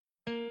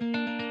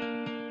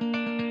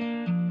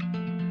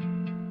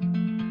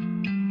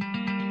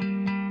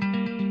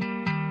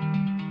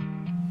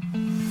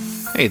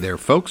Hey there,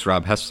 folks.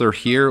 Rob Hessler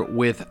here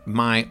with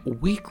my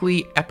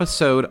weekly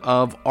episode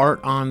of Art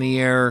on the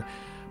Air,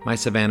 my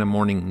Savannah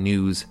Morning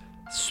News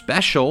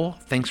special.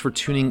 Thanks for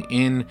tuning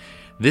in.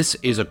 This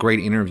is a great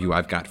interview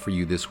I've got for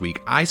you this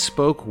week. I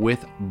spoke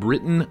with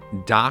Britton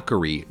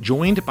Dockery,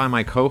 joined by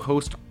my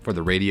co-host for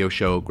the radio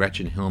show,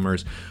 Gretchen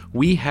Hilmers.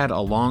 We had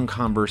a long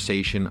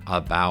conversation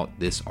about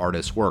this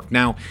artist's work.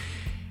 Now,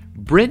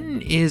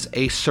 Britton is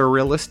a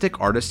surrealistic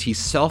artist. He's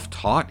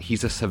self-taught.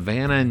 He's a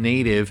Savannah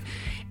native,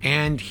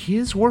 and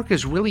his work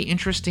is really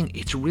interesting.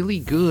 It's really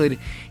good.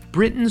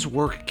 Britton's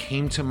work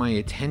came to my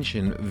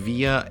attention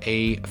via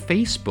a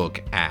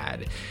Facebook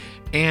ad.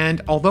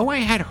 And although I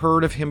had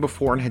heard of him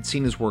before and had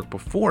seen his work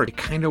before, it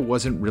kind of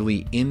wasn't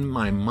really in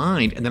my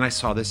mind. And then I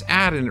saw this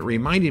ad and it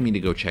reminded me to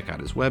go check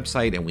out his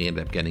website, and we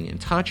ended up getting in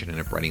touch and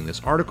ended up writing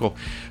this article.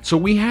 So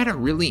we had a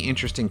really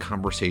interesting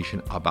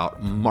conversation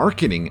about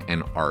marketing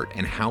and art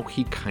and how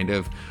he kind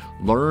of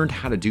learned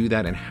how to do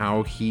that and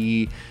how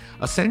he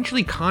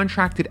essentially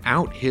contracted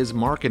out his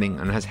marketing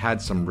and has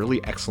had some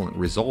really excellent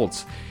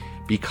results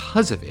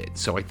because of it.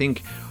 So I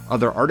think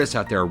other artists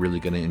out there are really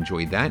going to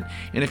enjoy that.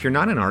 And if you're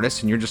not an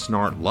artist and you're just an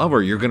art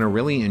lover, you're going to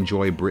really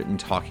enjoy Britton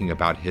talking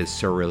about his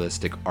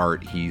surrealistic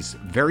art. He's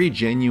very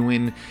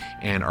genuine,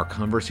 and our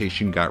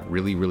conversation got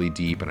really, really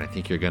deep, and I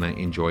think you're going to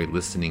enjoy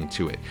listening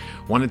to it.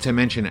 Wanted to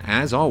mention,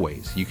 as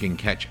always, you can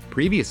catch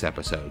previous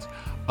episodes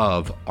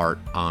of Art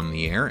on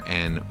the Air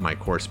and my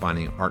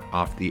corresponding Art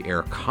Off the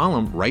Air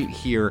column right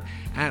here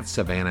at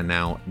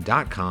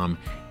savannahnow.com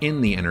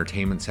in the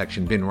entertainment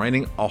section. Been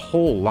writing a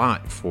whole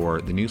lot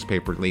for the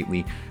newspaper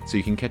lately, so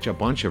you can catch a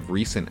bunch of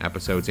recent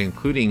episodes,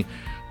 including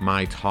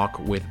my talk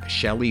with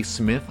Shelley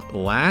Smith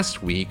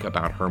last week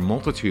about her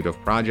multitude of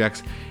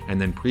projects,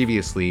 and then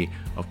previously,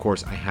 of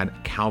course, I had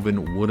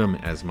Calvin Woodham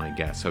as my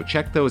guest. So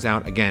check those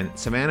out, again,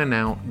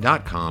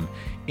 savannahnow.com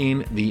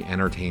in the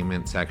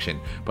entertainment section.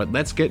 But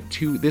let's get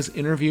to this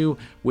interview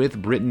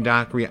with Britton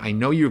Dockery. I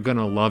know you're going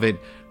to love it.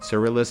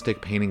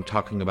 Surrealistic painting,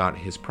 talking about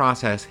his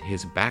process,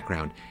 his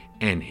background,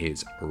 and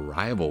his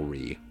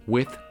rivalry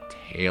with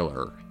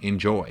Taylor.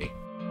 Enjoy.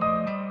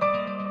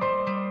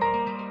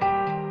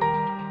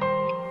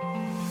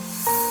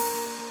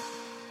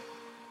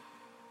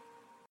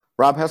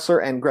 Rob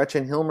Hessler and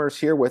Gretchen Hilmers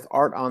here with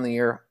Art on the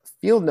Air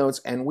Field Notes,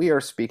 and we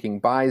are speaking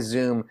by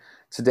Zoom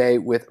today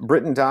with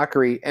Britton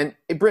Dockery. And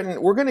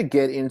Britton, we're going to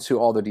get into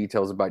all the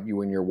details about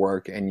you and your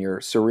work and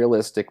your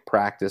surrealistic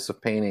practice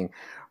of painting.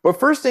 But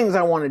first things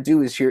I want to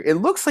do is here, it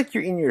looks like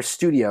you're in your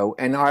studio,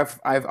 and I've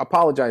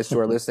apologized to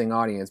our listening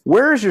audience.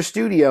 Where is your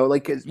studio?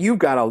 Like, you've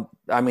got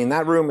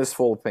that room is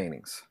full of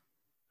paintings.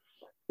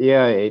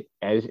 Yeah,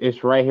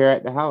 it's right here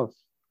at the house.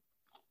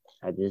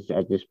 I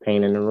just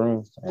paint in the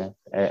room.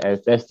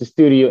 That's the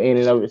studio in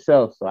and of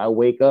itself. So I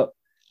wake up,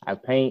 I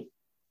paint,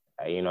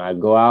 I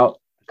go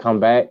out, come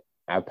back,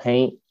 I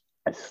paint,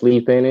 I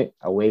sleep in it,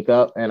 I wake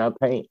up and I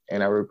paint,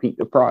 and I repeat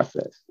the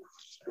process.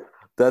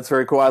 That's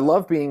very cool. I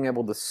love being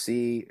able to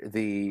see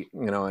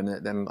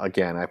and then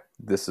again,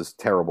 this is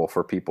terrible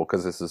for people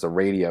because this is a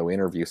radio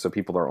interview, so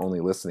people are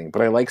only listening.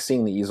 But I like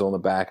seeing the easel in the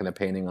back and the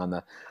painting on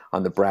the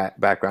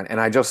background, and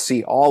I just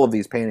see all of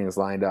these paintings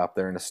lined up.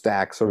 They're in a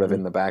stack, sort of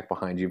in the back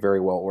behind you,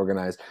 very well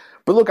organized.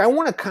 But look, I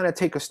want to kind of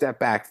take a step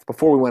back.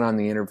 Before we went on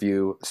the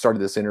interview, started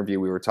this interview,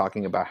 we were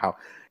talking about how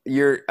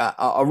you're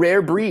a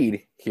rare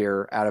breed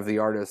here out of the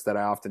artists that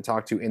I often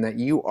talk to, in that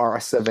you are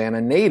a Savannah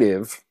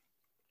native.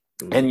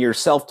 And you're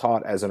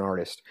self-taught as an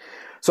artist.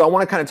 So I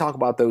want to kind of talk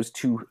about those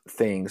two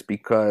things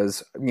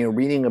because,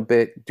 reading a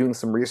bit, doing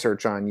some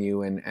research on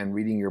you and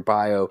reading your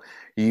bio,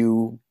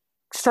 you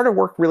started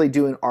work really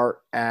doing art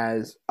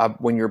as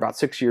when you're about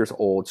 6 years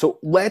old. So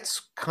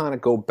let's kind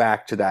of go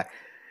back to that.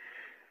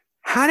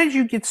 How did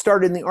you get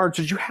started in the arts?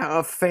 Did you have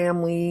a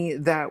family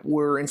that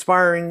were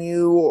inspiring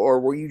you, or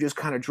were you just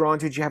kind of drawn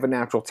to it? Did you have a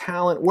natural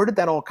talent? Where did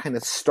that all kind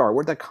of start?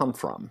 Where did that come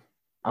from?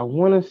 I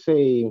want to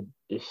say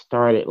it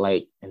started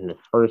like in the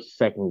first,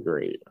 second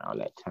grade, around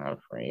that time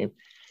frame.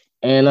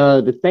 And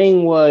the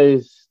thing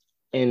was,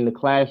 in the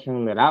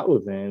classroom that I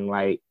was in,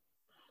 like,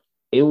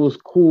 it was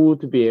cool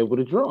to be able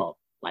to draw.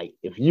 Like,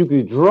 if you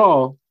could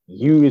draw,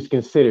 you was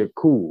considered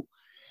cool.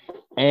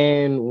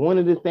 And one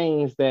of the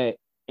things that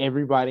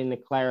everybody in the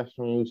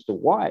classroom used to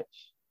watch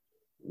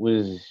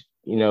was,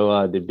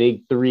 the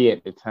big three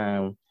at the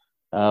time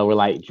were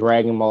like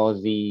Dragon Ball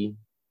Z,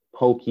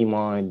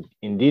 Pokemon,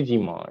 and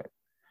Digimon.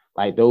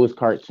 Like those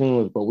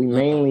cartoons, but we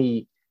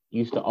mainly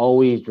used to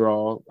always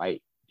draw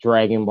like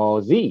Dragon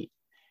Ball Z.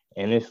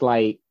 And it's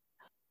like,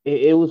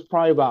 it was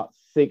probably about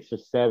 6 or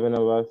 7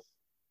 of us.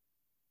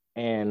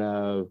 And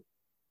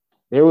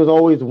there was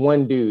always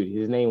one dude,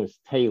 his name was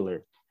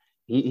Taylor.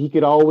 He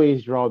could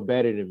always draw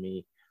better than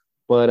me,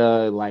 but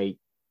like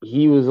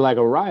he was like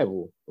a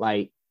rival.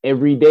 Like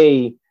every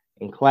day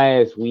in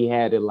class, we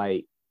had to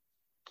like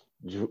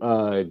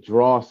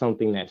draw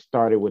something that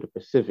started with a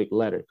specific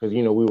letter, because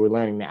we were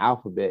learning the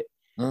alphabet,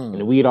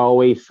 and we'd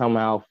always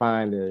somehow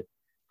find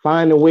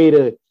a way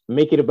to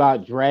make it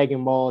about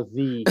Dragon Ball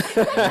Z,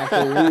 and that's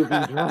what we would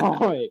be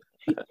drawing.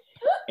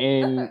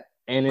 And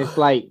it's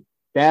like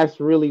that's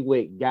really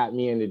what got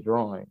me into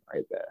drawing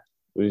right there.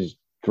 It was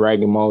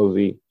Dragon Ball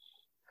Z.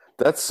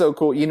 That's so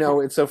cool. You know,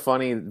 it's so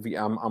funny.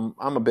 I'm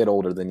a bit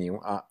older than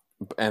you,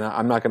 and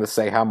I'm not going to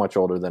say how much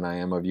older than I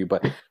am of you,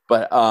 but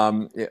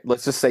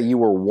let's just say you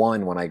were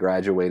one when I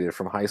graduated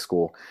from high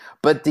school.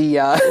 But the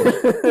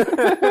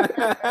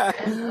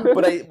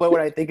but what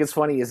I think is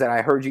funny is that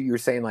I heard you were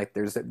saying like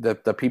there's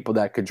the people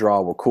that could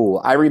draw were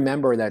cool. I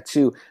remember that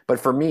too. But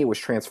for me, it was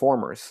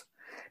Transformers,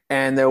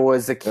 and there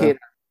was a Yeah. kid.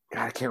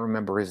 God, I can't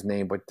remember his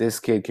name, but this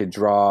kid could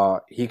draw.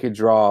 He could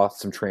draw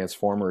some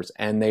Transformers,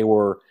 and they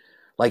were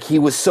like he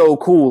was so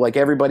cool. Like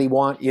everybody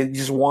you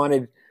just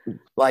wanted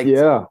like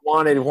Yeah.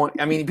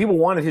 I mean, people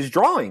wanted his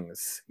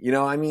drawings. You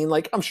know, I mean,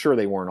 like I'm sure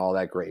they weren't all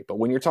that great, but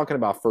when you're talking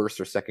about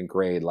first or second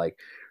grade, like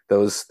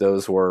those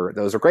were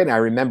great. And I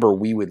remember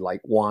we would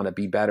like want to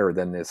be better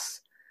than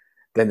this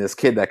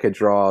kid that could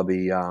draw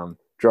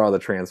the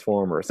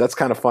Transformers. That's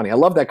kind of funny. I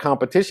love that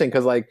competition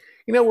because like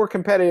we're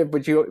competitive,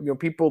 but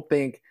people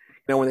think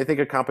when they think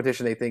of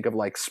competition, they think of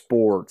like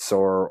sports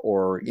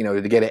or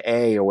to get an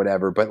A or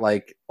whatever. But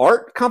like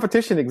art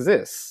competition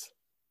exists.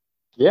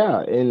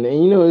 Yeah. And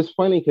it's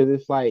funny because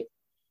it's like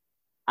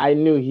I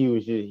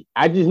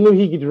just knew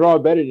he could draw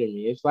better than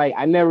me. It's like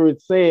I never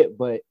would say it,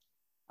 but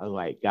I was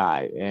like,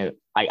 God, and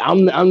like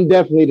I'm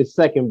definitely the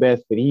second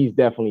best, but he's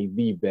definitely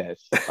the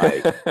best.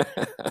 Like,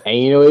 and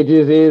it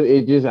just is.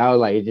 It just I was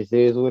like, it just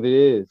is what it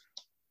is.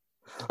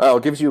 Oh,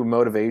 it gives you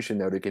motivation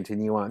though to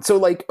continue on. So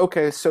like,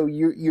 okay, so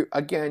you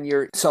again,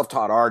 you're a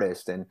self-taught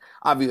artist, and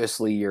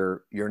obviously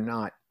you're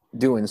not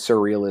doing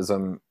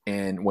surrealism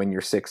and when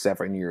you're 6,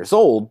 7 years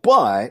old,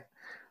 but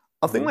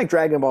a thing Mhm. like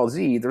Dragon Ball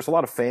Z, there's a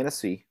lot of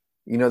fantasy.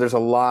 There's a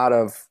lot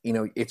of,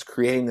 it's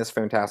creating this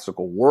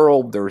fantastical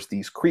world. There's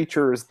these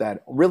creatures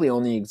that really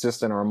only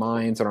exist in our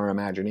minds and our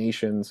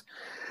imaginations.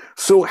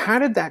 So how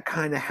did that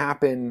kind of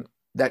happen,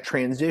 that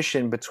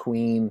transition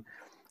between,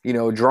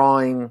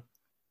 drawing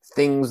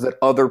things that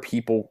other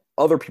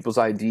people's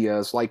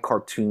ideas like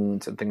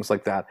cartoons and things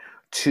like that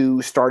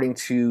to starting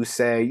to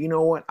say, you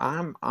know what,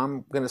 I'm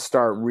going to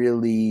start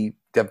really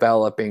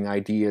developing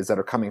ideas that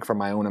are coming from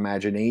my own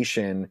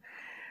imagination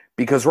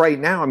because right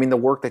now, I mean, the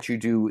work that you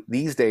do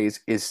these days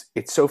it's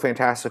so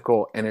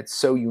fantastical and it's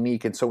so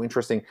unique and so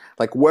interesting.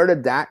 Like, where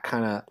did that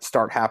kind of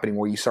start happening?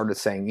 Where you started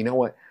saying, you know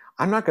what,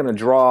 I'm not going to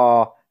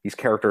draw these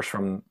characters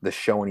from the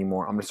show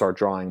anymore. I'm going to start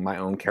drawing my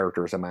own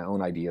characters and my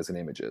own ideas and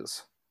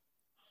images.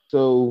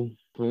 So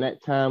from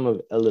that time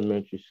of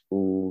elementary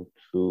school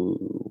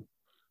to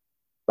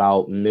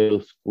about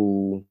middle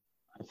school,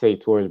 I say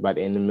towards about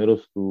the end of middle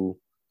school,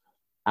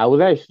 I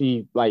was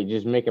actually like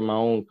just making my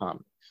own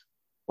comics.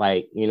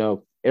 Like,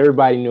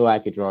 everybody knew I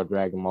could draw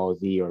Dragon Ball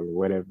Z or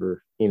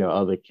whatever,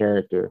 other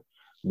character.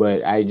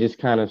 But I just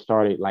kind of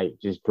started like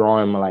just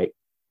drawing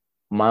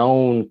my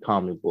own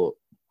comic book.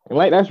 And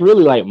like that's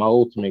really like my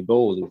ultimate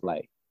goal is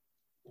like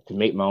to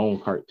make my own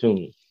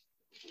cartoon,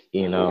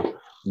 you know.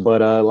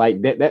 But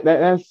like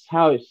that's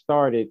how it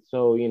started.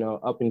 So,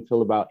 up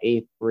until about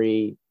eighth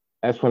grade,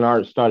 that's when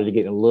art started to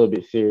get a little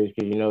bit serious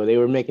because they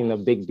were making a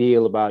big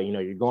deal about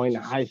you're going to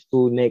high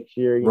school next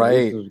year. This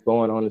Right. was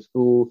going on in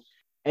school,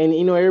 and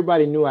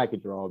everybody knew I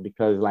could draw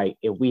because like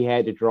if we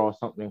had to draw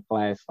something in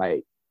class,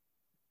 like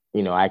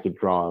I could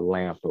draw a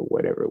lamp or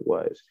whatever it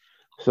was.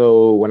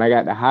 So when I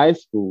got to high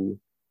school,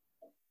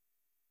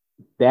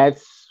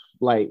 that's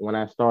like when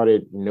I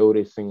started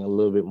noticing a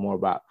little bit more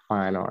about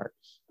fine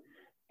arts.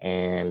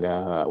 And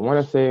I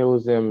want to say it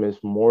was in Miss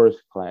Moore's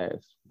class,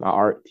 my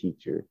art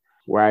teacher,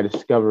 where I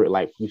discovered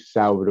like who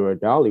Salvador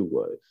Dali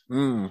was.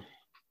 Mm.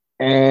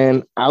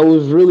 And I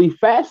was really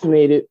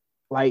fascinated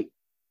like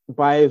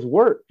by his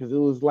work because it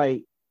was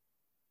like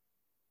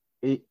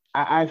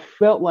I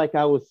felt like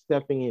I was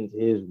stepping into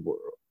his world.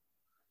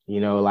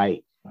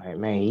 Like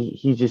man,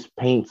 he just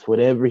paints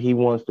whatever he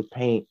wants to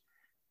paint,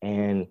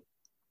 and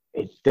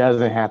it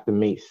doesn't have to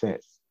make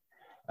sense.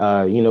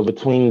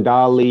 Between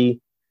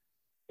Dali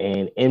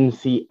and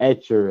MC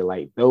Etcher,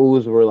 like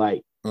those were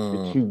like the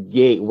Mm. two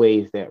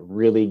gateways that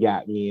really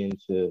got me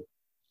into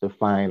the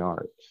fine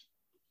arts.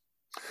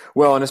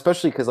 Well, and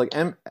especially because like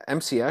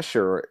MC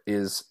Escher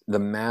is the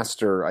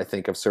master, I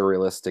think, of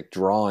surrealistic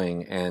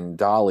drawing and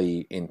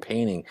Dali in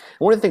painting. And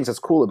one of the things that's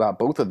cool about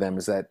both of them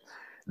is that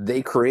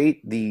they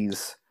create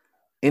these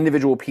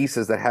individual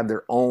pieces that have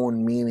their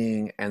own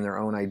meaning and their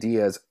own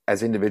ideas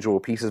as individual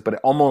pieces, but it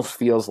almost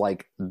feels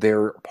like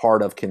they're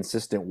part of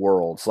consistent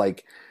worlds.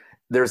 Like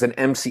there's an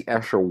MC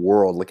Escher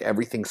world, like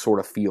everything sort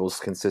of feels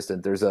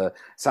consistent. There's a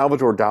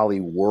Salvador Dali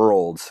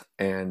world,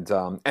 and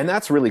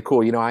that's really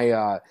cool.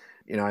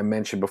 I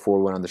mentioned before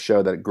we went on the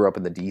show that I grew up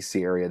in the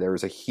DC area. There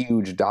was a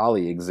huge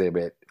Dali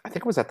exhibit. I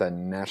think it was at the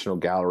National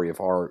Gallery of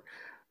Art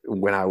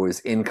when I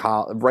was in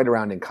right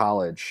around in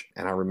college,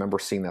 and I remember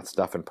seeing that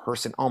stuff in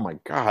person. Oh my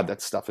God,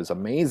 that stuff is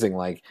amazing!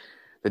 Like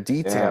the Yeah.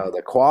 detail,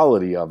 the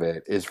quality of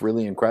it is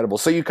really incredible.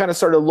 So you kind of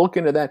started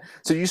looking at that.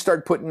 So you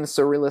start putting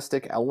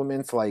surrealistic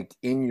elements like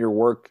in your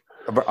work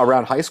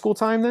around high school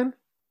time then?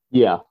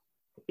 Yeah.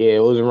 Yeah.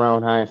 It was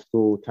around high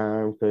school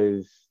time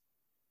because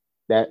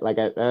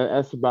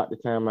that's about the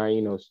time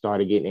I,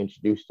 started getting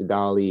introduced to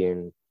Dolly,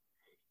 and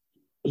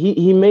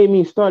he made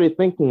me started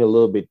thinking a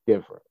little bit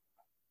different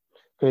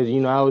because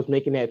I was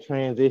making that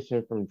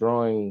transition from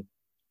drawing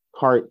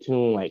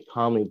cartoon like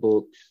comic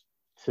books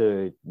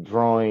to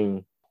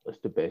drawing. What's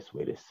the best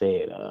way to say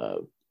it? I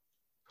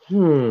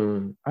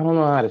don't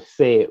know how to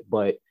say it,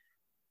 but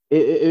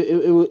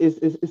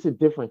it's a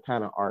different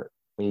kind of art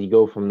when you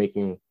go from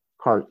making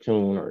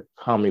cartoon or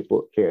comic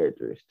book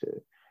characters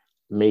to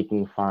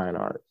making fine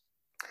art.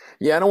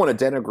 Yeah, I don't want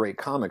to denigrate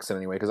comics in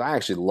any way because I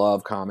actually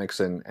love comics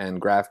and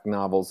graphic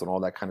novels and all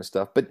that kind of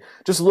stuff. But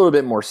just a little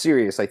bit more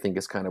serious, I think,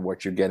 is kind of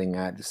what you're getting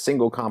at.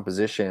 Single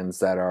compositions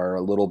that are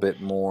a little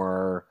bit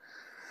more.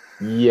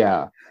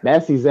 Yeah,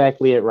 that's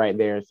exactly it right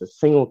there. It's a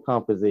single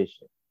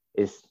composition.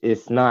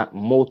 It's not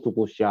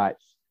multiple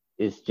shots.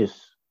 It's just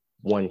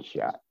one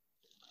shot.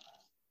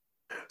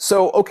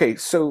 So, okay,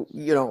 so,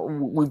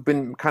 we've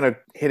been kind of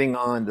hitting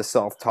on the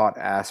self-taught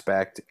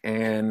aspect.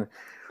 And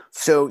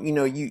so,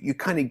 you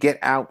kind of get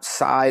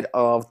outside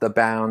of the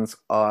bounds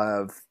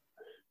of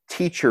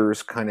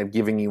teachers kind of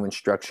giving you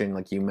instruction,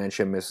 like you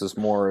mentioned, Mrs.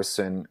 Morris,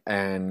 and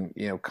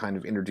kind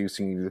of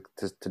introducing you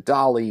to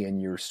Dolly,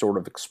 and you're sort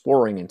of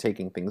exploring and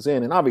taking things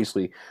in. And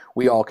obviously,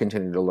 we all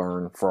continue to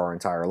learn for our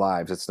entire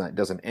lives. It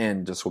doesn't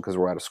end just because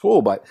we're out of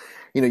school. But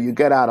you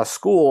get out of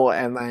school,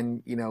 and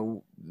then you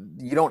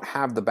don't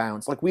have the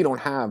bounds. Like we don't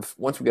have,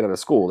 once we get out of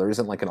school, there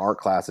isn't like an art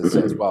class that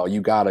says, well, you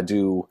got to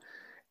do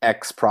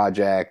X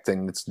project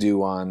and it's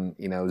due on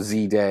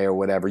Z day or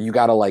whatever. You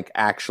got to like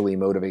actually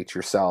motivate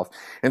yourself.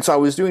 And so I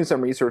was doing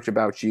some research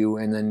about you,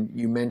 and then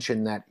you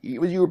mentioned that you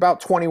were about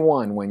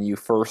 21 when you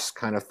first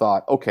kind of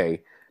thought,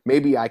 okay,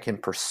 maybe I can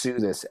pursue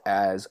this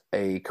as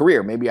a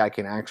career. Maybe I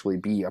can actually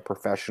be a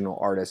professional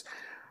artist.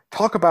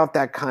 Talk about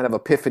that kind of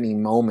epiphany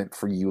moment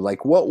for you.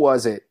 Like, what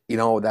was it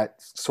that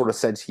sort of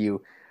said to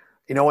you,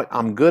 you know what,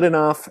 I'm good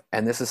enough,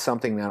 and this is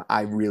something that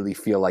I really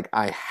feel like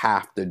I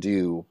have to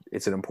do.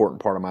 It's an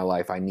important part of my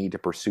life. I need to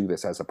pursue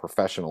this as a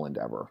professional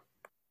endeavor.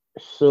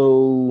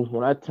 So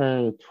when I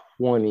turned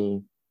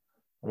 20,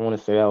 I want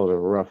to say that was a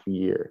rough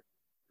year.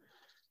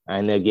 I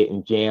ended up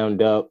getting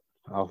jammed up.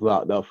 I was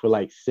locked up for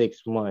like 6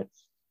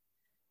 months.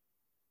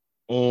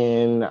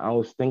 And I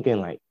was thinking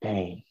like,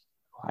 dang,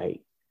 like,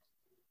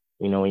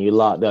 when you're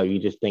locked up,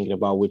 you're just thinking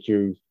about what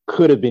you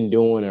could have been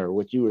doing or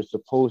what you were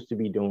supposed to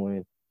be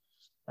doing.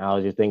 I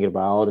was just thinking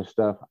about all the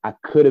stuff I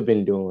could have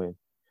been doing.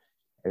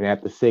 And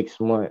after 6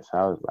 months,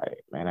 I was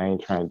like, man, I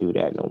ain't trying to do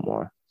that no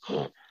more.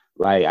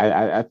 Like,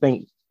 I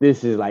think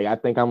this is like, I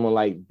think I'm gonna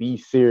like be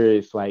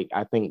serious. Like,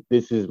 I think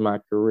this is my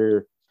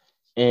career.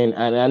 And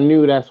I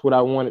knew that's what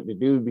I wanted to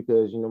do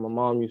because, my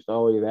mom used to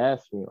always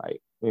ask me,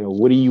 like,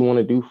 what do you want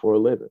to do for a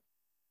living?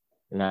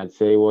 And I'd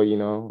say, well,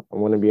 I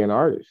want to be an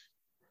artist.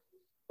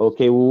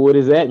 Okay, well, what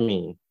does that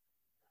mean?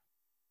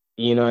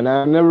 And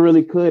I never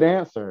really could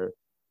answer her.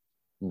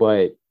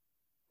 But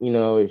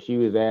if she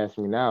was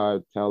asking me now,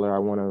 I'd tell her I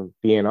want to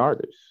be an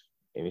artist.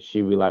 And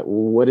she'd be like,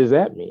 well, what does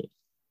that mean?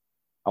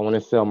 I want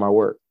to sell my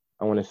work.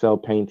 I want to sell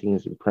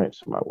paintings and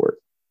prints of my work.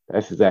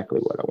 That's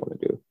exactly what I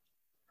want to do.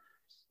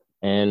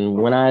 And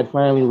when I had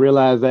finally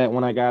realized that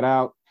when I got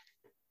out,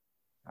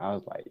 I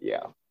was like,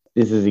 yeah,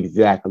 this is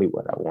exactly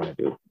what I want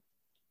to do.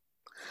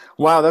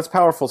 Wow, that's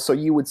powerful. So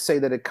you would say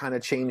that it kind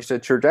of changed the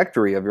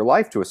trajectory of your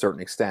life to a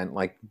certain extent,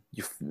 like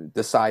you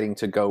deciding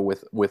to go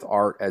with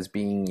art as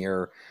being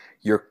your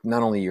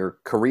not only your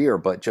career,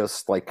 but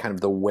just like kind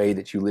of the way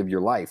that you live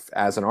your life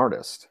as an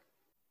artist.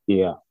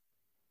 Yeah.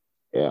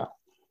 Yeah.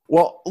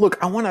 Well,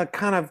 look, I want to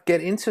kind of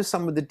get into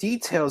some of the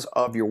details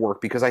of your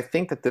work because I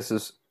think that this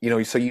is,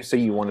 so you say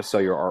you want to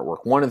sell your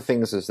artwork. One of the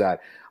things is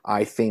that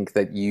I think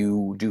that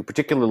you do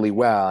particularly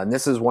well, and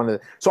this is one of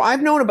the, so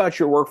I've known about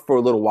your work for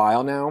a little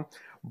while now,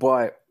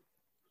 but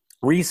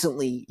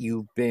recently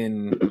you've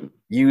been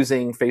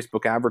using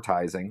Facebook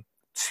advertising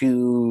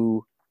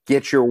to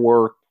get your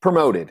work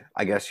promoted,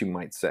 I guess you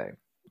might say.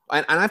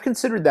 And I've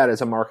considered that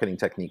as a marketing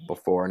technique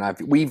before, and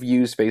we've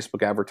used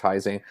Facebook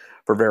advertising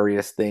for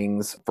various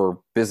things, for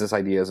business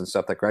ideas and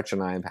stuff that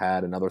Gretchen and I have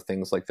had, and other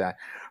things like that.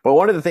 But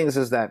one of the things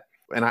is that,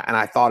 and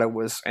I thought it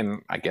was,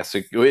 and I guess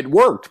it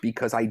worked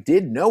because I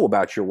did know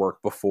about your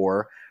work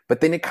before, but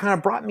then it kind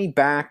of brought me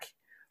back,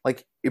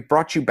 like it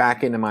brought you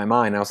back into my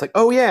mind. I was like,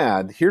 oh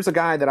yeah, here's a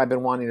guy that I've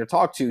been wanting to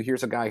talk to.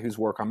 Here's a guy whose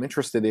work I'm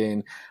interested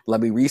in.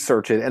 Let me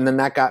research it. And then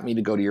that got me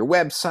to go to your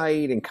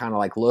website and kind of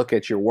like look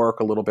at your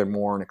work a little bit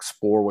more and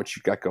explore what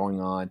you've got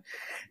going on.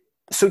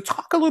 So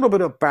talk a little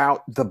bit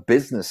about the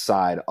business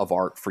side of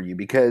art for you,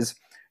 because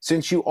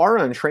since you are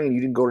untrained,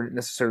 you didn't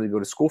necessarily go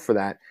to school for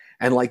that.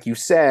 And like you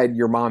said,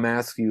 your mom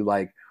asked you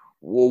like,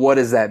 well, what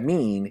does that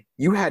mean?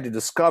 You had to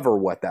discover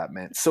what that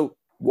meant. So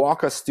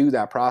walk us through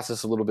that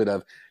process a little bit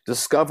of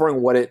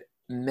discovering what it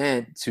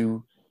meant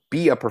to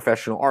be a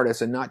professional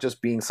artist and not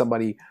just being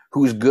somebody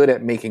who's good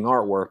at making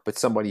artwork, but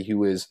somebody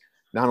who is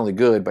not only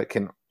good, but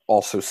can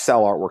also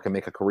sell artwork and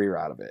make a career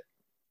out of it.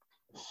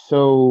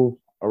 So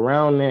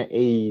around that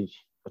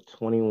age of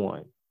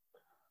 21,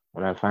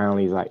 when I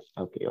finally like,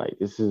 okay, like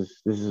this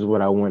is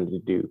what I wanted to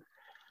do.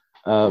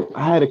 I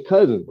had a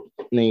cousin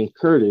named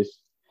Curtis,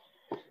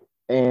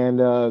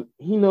 and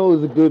he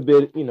knows a good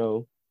bit,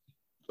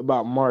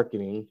 about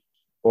marketing,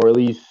 or at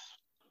least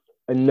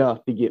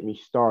enough to get me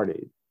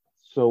started.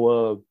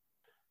 So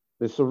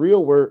the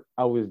surreal work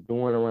I was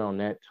doing around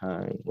that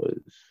time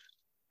was,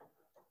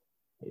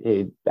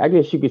 I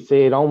guess you could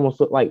say it almost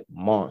looked like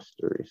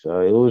monsters.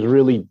 It was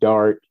really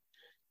dark,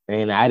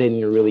 and I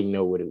didn't really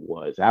know what it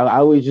was.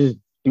 I was just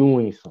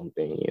doing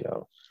something,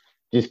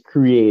 just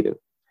creative.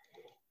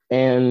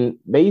 And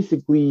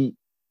basically,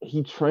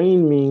 he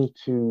trained me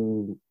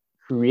to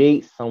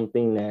create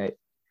something that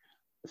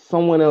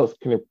someone else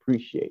can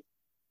appreciate.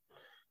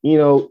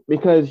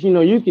 Because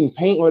you can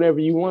paint whatever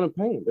you want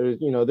to paint.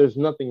 There's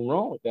nothing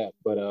wrong with that.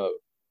 But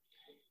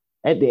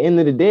at the end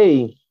of the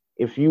day,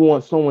 if you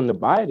want someone to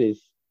buy this,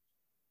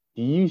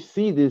 do you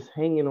see this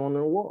hanging on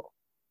their wall?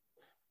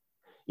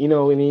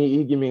 And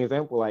he give me an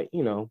example, like,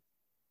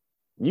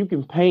 you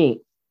can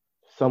paint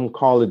some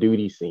Call of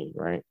Duty scene,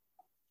 right?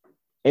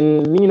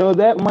 And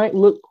that might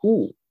look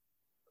cool.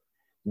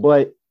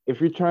 But if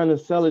you're trying to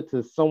sell it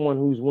to someone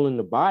who's willing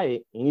to buy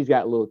it and he's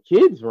got little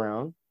kids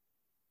around,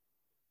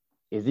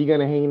 is he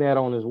gonna hang that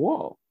on his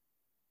wall?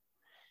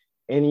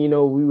 And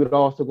we would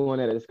also go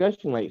into that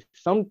discussion, like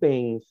some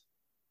things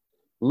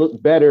look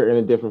better in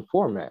a different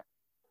format.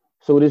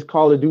 So this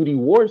Call of Duty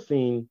war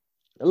scene,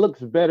 it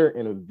looks better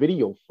in a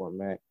video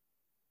format.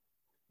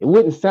 It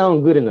wouldn't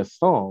sound good in a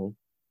song,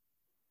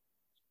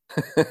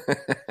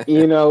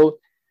 you know,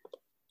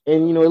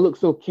 and it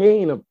looks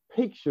okay in a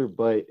picture,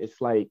 but it's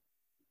like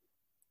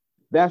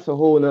that's a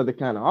whole another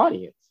kind of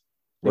audience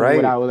than Right.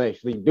 what I was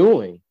actually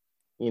doing,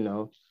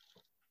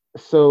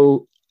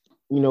 So,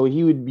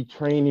 he would be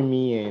training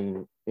me,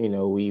 and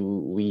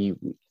we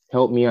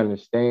helped me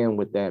understand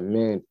what that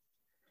meant,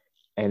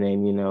 and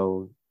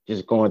then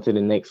just going to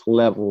the next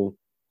level.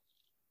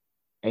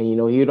 And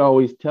he would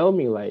always tell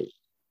me, like,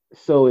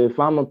 so if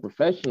I'm a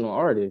professional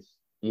artist,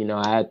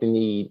 I have to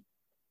need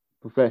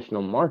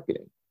professional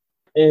marketing.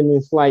 And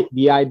it's like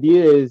the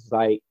idea is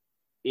like,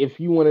 if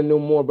you want to know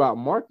more about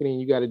marketing,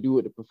 you got to do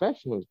what the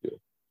professionals do.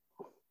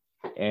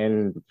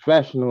 And the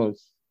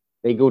professionals,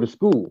 they go to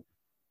school.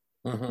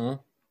 Mm-hmm.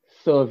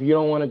 So if you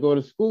don't want to go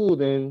to school,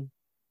 then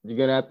you're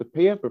gonna have to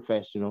pay a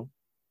professional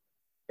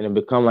and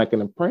become like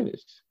an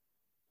apprentice.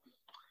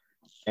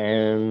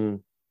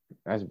 And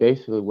that's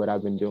basically what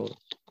I've been doing.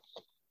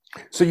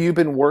 So you've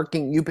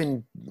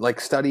been like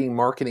studying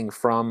marketing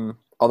from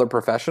other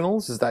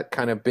professionals? Has that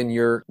kind of been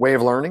your way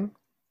of learning?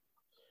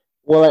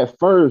 Well, at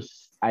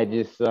first, I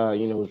just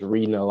was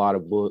reading a lot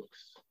of books.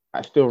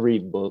 I still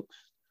read books,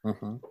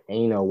 Mm-hmm.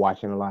 and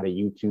watching a lot of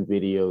YouTube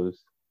videos.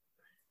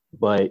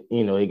 But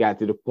it got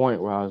to the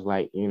point where I was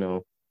like,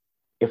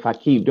 if I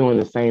keep doing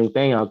the same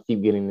thing, I'll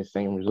keep getting the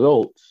same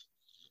results.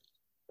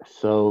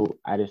 So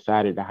I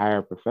decided to hire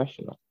a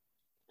professional,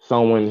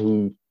 someone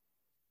who,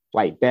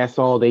 like, that's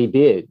all they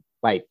did.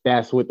 Like,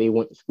 that's what they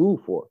went to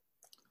school for.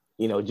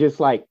 Just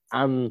like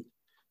I'm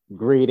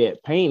great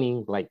at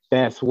painting, like,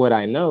 that's what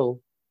I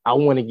know. I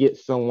want to get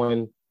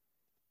someone,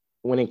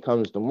 when it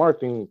comes to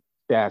marketing,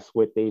 that's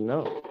what they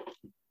know.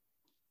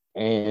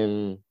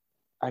 And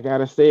I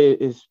gotta say,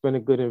 it's been a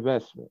good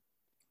investment.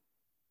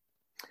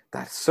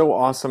 That's so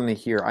awesome to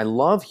hear. I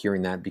love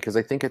hearing that because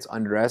I think it's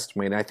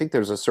underestimated. I think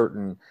there's a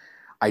certain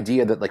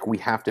idea that like we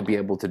have to be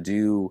able to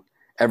do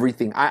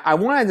everything. I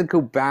wanted to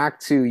go back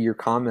to your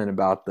comment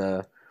about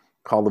the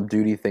Call of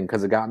Duty thing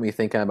because it got me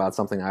thinking about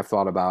something I've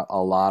thought about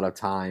a lot of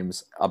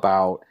times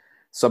about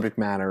subject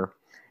matter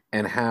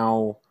and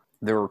how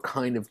there are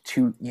kind of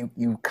two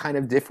you kind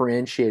of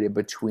differentiated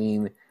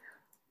between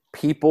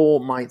people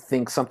might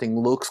think something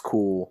looks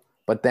cool,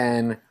 but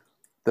then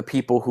the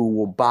people who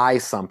will buy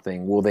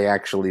something, will they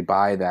actually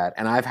buy that?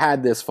 And I've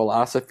had this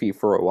philosophy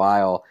for a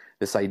while,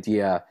 this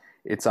idea.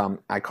 It's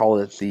I call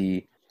it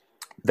the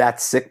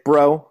 "that's sick,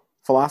 bro"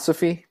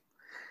 philosophy,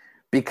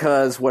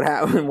 because what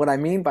I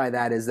mean by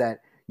that is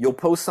that you'll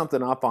post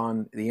something up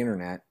on the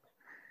internet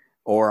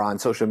or on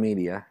social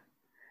media,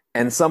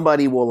 and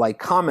somebody will like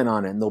comment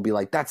on it, and they'll be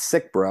like, "That's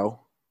sick, bro,"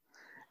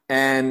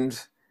 and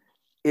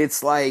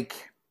it's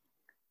like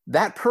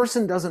that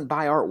person doesn't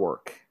buy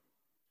artwork.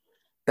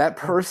 That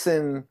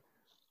person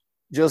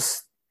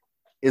just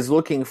is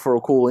looking for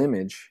a cool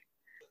image.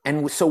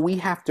 And so we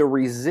have to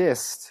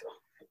resist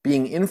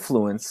being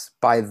influenced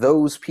by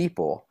those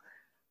people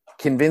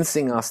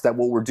convincing us that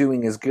what we're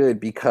doing is good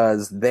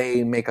because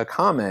they make a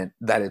comment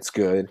that it's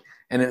good,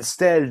 and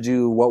instead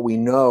do what we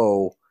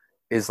know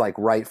is like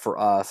right for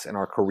us in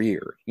our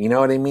career. You know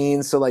what I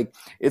mean? So like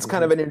it's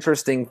kind of an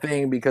interesting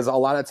thing because a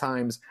lot of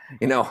times,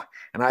 and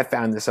I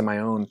found this in my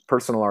own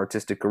personal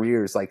artistic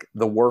careers, like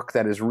the work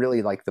that is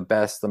really like the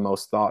best, the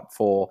most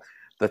thoughtful,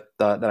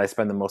 that I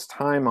spend the most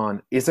time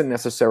on isn't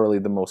necessarily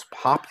the most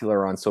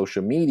popular on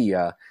social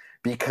media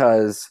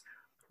because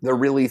the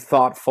really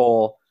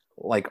thoughtful,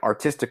 like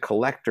artistic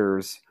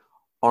collectors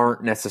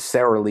aren't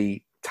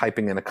necessarily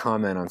typing in a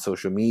comment on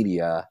social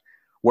media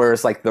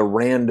Whereas like the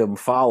random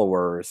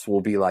followers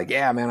will be like,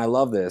 yeah, man, I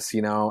love this,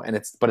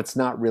 but it's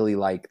not really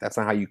like, that's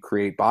not how you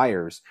create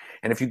buyers.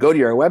 And if you go to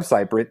your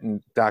website,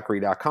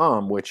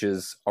 brittondochery.com, which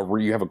is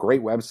you have a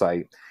great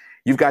website,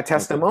 you've got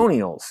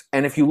testimonials.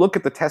 And if you look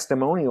at the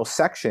testimonial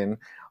section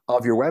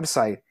of your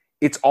website,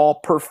 it's all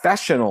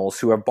professionals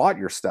who have bought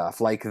your stuff.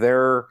 Like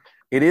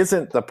it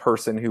isn't the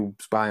person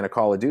who's buying a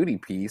Call of Duty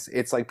piece.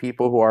 It's like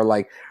people who are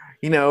like,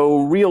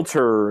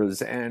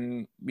 realtors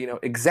and,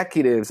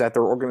 executives at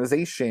their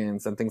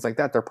organizations and things like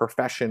that. They're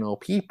professional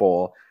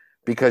people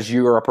because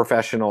you're a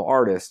professional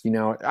artist. I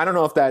don't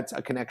know if that's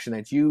a connection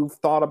that you've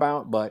thought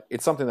about, but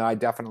it's something that I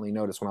definitely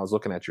noticed when I was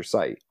looking at your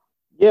site.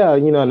 Yeah,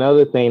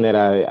 another thing that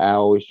I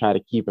always try to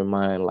keep in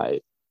mind,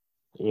 like,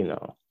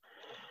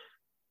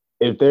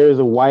 if there's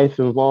a wife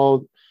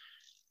involved,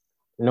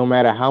 no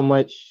matter how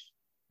much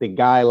the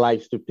guy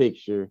likes the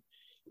picture,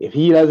 if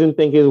he doesn't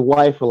think his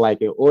wife will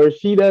like it, or if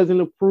she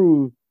doesn't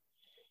approve,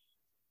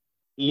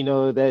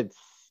 that's,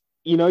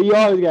 you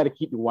always got to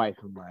keep your wife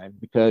in mind,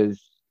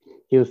 because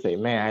he'll say,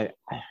 man,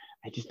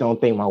 I just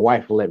don't think my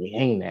wife will let me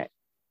hang that.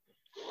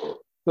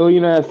 So,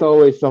 that's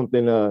always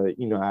something,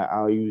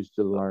 I'll use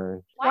to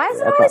learn. Why is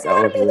it always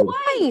got to be the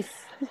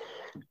wife?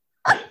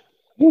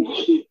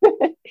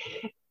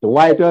 The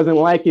wife doesn't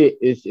like it,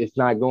 it's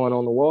not going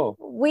on the wall.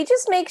 We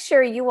just make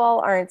sure you all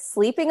aren't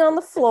sleeping on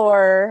the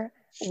floor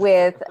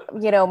with,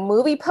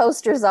 movie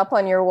posters up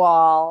on your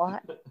wall,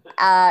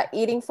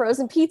 eating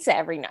frozen pizza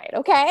every night,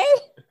 okay?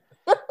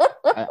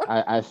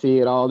 I see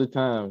it all the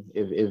time.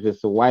 If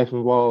it's a wife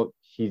involved,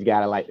 she's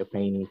got to like the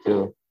painting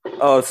too.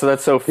 Oh, so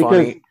that's so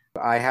funny. Because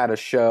I had a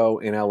show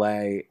in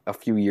LA a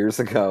few years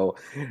ago,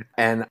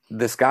 and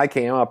this guy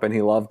came up and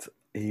he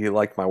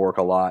liked my work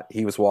a lot.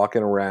 He was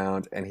walking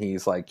around and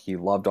he's like, he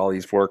loved all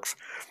these works.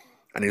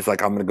 And he's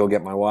like, I'm going to go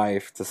get my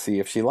wife to see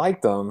if she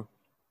liked them.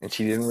 And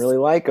she didn't really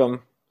like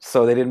them,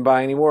 so they didn't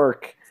buy any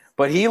work.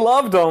 But he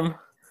loved them.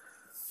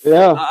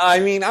 Yeah. I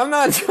mean, I'm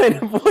not trying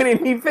to point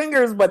any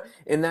fingers, but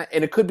and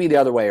it could be the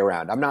other way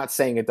around. I'm not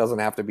saying it doesn't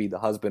have to be the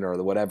husband or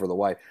the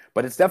wife,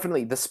 but it's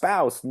definitely the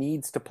spouse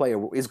is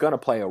going to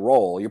play a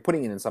role. You're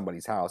putting it in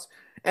somebody's house.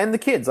 And the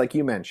kids, like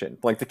you mentioned,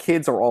 like the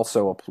kids are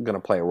also going to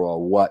play a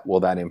role. What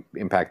will that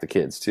impact the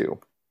kids too?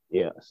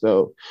 Yeah.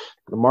 So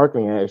the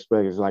marketing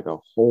aspect is like a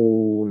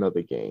whole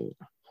nother game.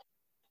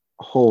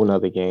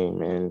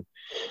 And,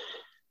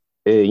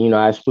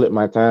 I split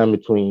my time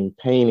between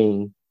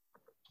painting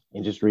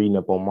and just reading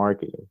up on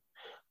marketing.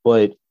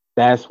 But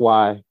that's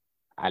why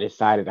I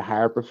decided to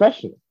hire a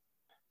professional,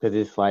 because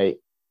it's like,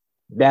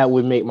 that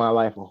would make my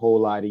life a whole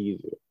lot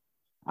easier.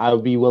 I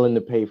would be willing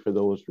to pay for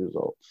those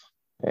results.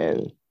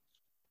 And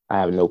I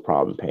have no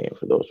problem paying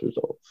for those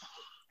results.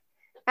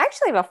 I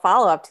actually have a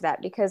follow-up to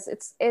that, because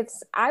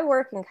I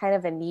work in kind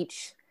of a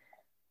niche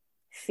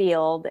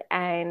field,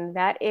 and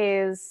that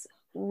is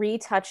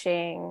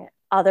retouching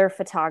other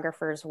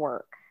photographers'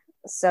 work.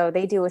 So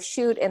they do a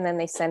shoot and then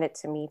they send it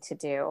to me to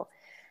do.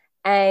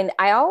 And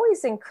I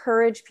always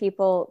encourage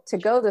people to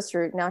go this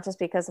route, not just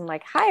because I'm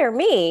like, hire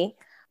me,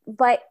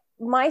 but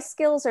my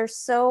skills are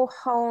so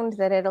honed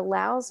that it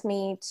allows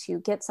me to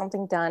get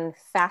something done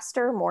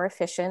faster, more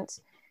efficient,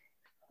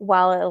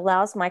 while it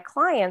allows my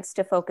clients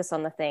to focus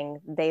on the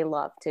thing they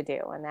love to do,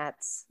 and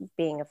that's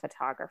being a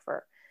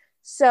photographer.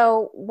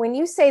 So when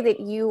you say that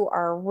you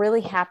are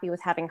really happy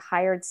with having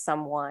hired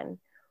someone,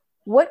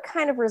 what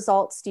kind of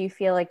results do you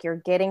feel like you're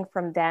getting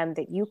from them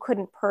that you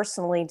couldn't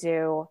personally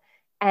do?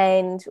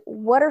 And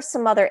what are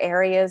some other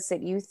areas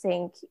that you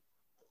think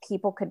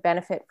people could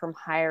benefit from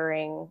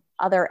hiring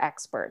other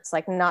experts,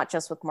 like not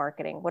just with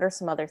marketing? What are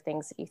some other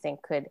things that you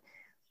think could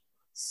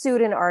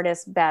suit an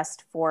artist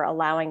best for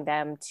allowing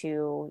them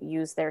to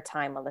use their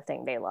time on the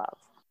thing they love?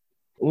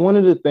 One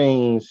of the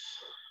things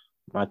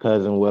my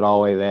cousin would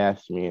always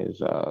ask me is,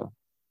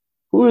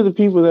 who are the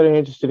people that are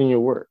interested in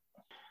your work?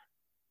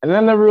 And I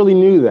never really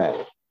knew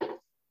that.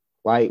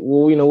 Like,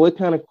 well, what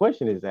kind of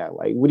question is that?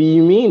 Like, what do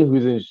you mean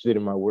who's interested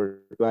in my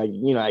work? Like,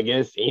 I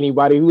guess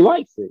anybody who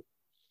likes it.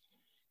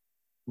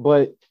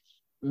 But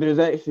there's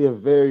actually a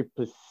very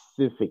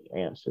specific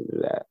answer to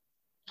that.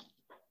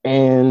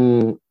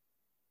 And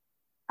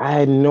I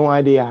had no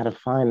idea how to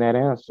find that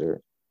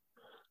answer.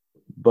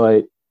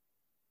 But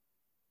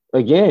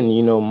again,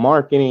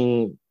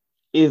 marketing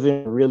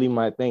isn't really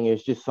my thing.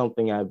 It's just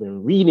something I've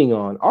been reading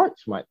on.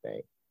 Art's my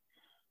thing.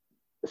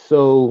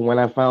 So when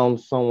I found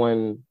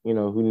someone,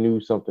 who knew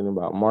something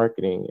about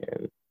marketing,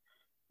 and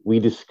we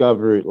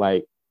discovered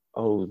like,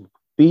 oh,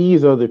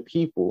 these are the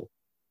people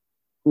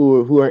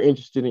who are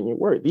interested in your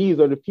work. These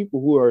are the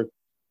people who are,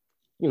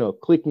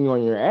 clicking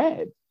on your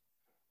ad.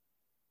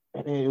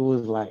 And it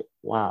was like,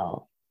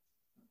 wow,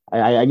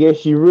 I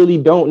guess you really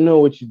don't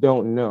know what you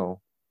don't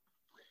know.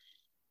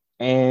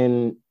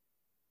 And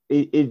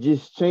it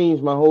just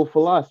changed my whole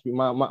philosophy,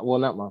 not my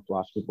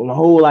philosophy, but my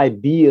whole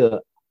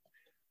idea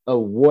of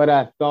what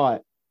I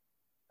thought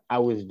I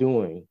was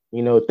doing.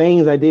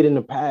 Things I did in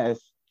the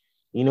past,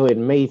 it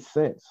made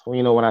sense.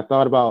 When I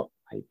thought about,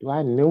 like, do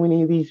I know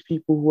any of these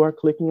people who are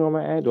clicking on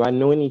my ad? Do I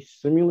know any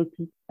similar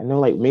people? I know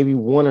like maybe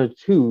one or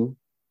two,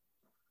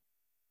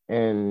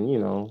 And,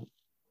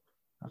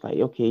 I was like,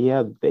 okay,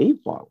 yeah, they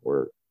bought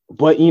work.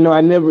 But,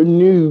 I never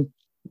knew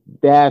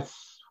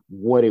that's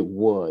what it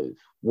was,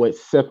 what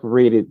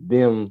separated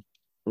them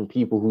from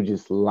people who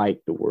just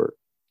like the work.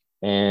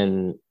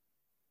 And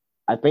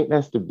I think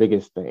that's the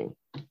biggest thing.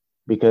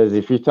 Because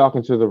if you're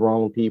talking to the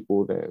wrong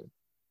people, then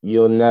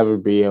you'll never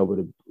be able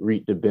to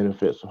reap the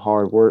benefits of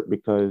hard work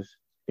because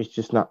it's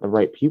just not the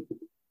right people.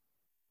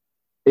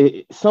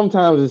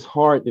 Sometimes it's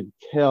hard to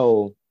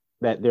tell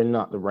that they're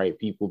not the right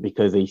people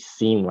because they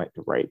seem like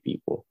the right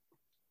people.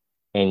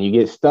 And you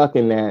get stuck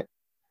in that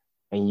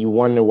and you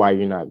wonder why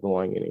you're not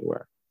going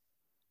anywhere.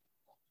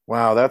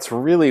 Wow, that's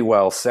really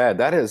well said.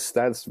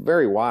 That's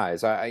very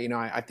wise.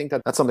 I think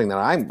that's something that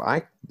I'm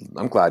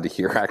glad to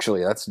hear.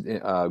 Actually, that's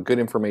good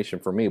information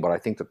for me. But I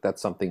think that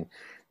that's something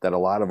that a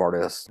lot of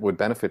artists would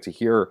benefit to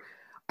hear.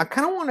 I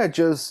kind of want to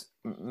just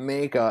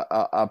make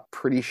a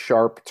pretty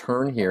sharp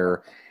turn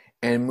here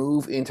and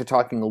move into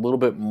talking a little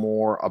bit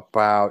more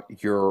about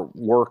your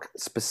work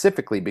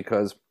specifically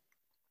because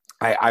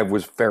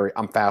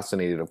I'm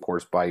fascinated, of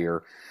course, by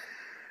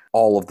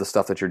all of the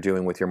stuff that you're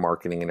doing with your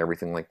marketing and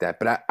everything like that.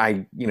 But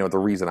the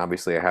reason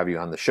obviously I have you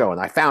on the show,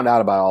 and I found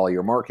out about all of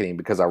your marketing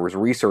because I was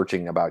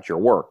researching about your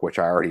work, which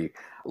I already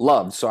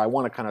loved. So I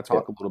want to kind of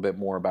talk a little bit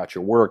more about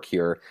your work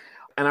here.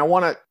 And I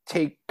want to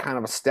take kind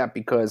of a step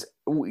because,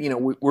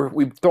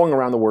 we've thrown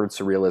around the word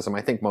surrealism.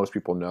 I think most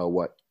people know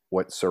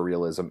what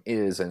surrealism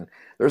is. And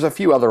there's a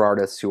few other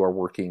artists who are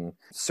working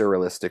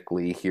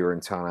surrealistically here in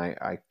town.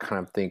 I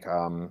kind of think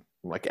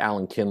like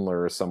Alan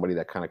Kindler is somebody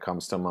that kind of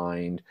comes to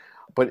mind.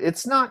 But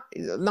it's not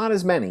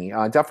as many.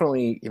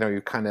 Definitely, you're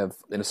kind of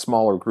in a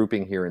smaller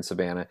grouping here in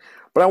Savannah.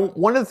 But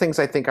one of the things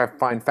I think I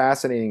find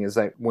fascinating is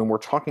that when we're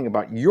talking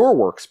about your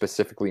work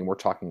specifically, and we're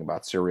talking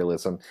about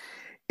surrealism,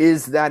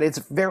 is that it's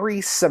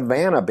very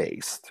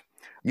Savannah-based.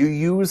 You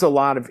use a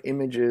lot of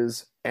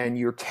images, and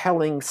you're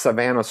telling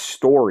Savannah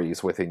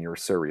stories within your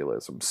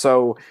surrealism.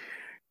 So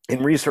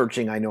in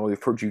researching, I know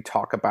I've heard you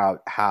talk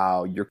about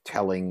how you're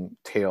telling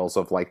tales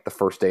of like the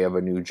first day of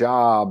a new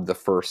job, the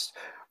first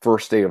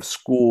day of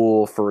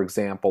school, for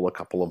example, a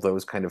couple of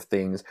those kind of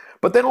things.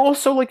 But then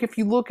also, like if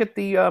you look at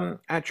the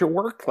at your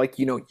work, like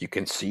you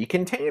can see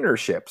container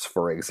ships,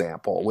 for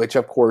example, which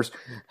of course,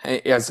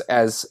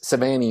 as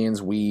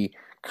Savannians, we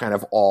kind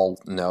of all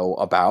know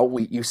about.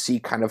 You see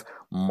kind of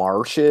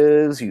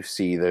marshes, you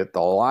see the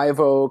live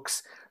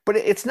oaks, but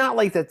it's not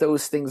like that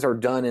those things are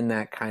done in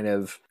that kind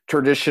of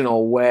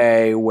traditional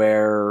way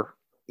where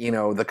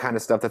the kind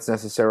of stuff that's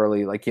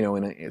necessarily like,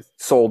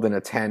 sold in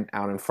a tent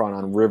out in front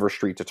on River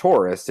Street to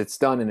tourists. It's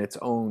done in its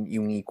own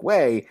unique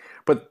way,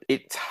 but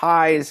it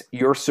ties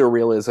your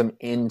surrealism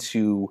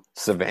into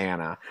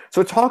Savannah.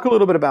 So talk a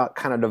little bit about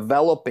kind of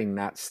developing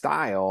that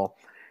style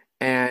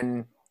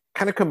and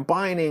kind of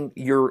combining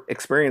your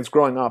experience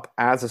growing up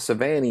as a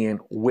Savannian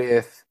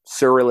with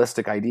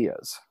surrealistic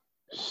ideas.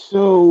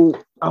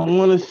 So I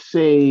want to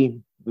say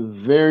the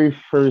very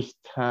first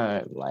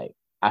time, like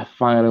I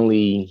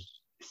finally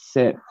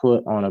set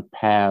foot on a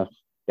path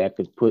that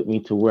could put me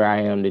to where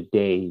I am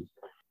today.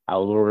 I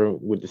was over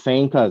with the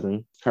same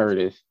cousin,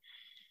 Curtis,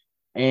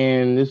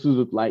 and this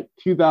was like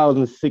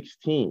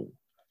 2016.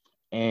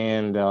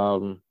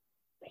 And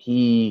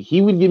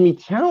he would give me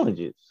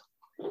challenges,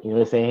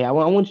 say, hey, I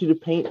want you to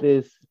paint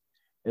this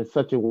in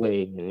such a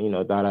way, and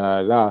da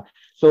da da.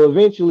 So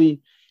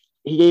eventually,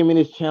 he gave me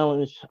this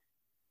challenge: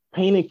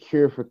 paint a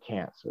cure for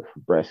cancer, for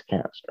breast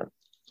cancer.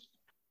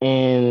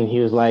 And he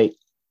was like,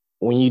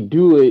 when you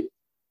do it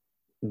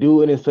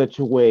in such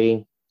a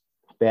way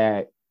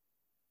that,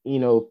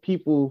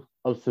 people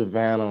of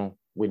Savannah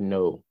would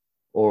know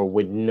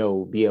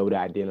be able to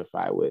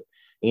identify with.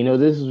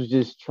 This was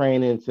just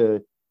training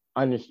to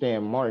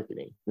understand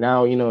marketing.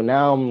 Now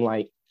I'm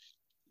like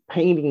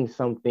painting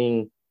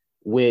something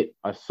with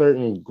a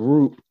certain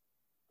group,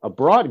 a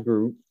broad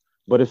group,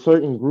 but a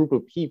certain group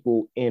of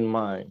people in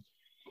mind.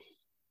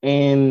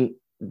 And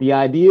the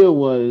idea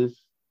was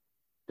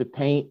to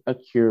paint a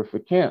cure for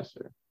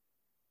cancer.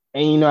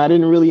 And, I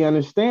didn't really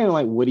understand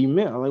like what he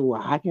meant. I'm like, well,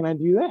 how can I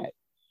do that?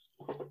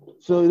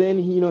 So then,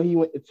 he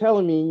went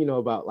telling me,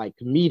 about like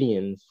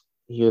comedians.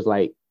 He was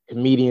like,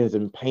 comedians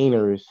and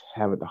painters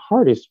have it the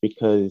hardest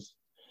because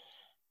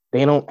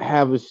they don't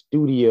have a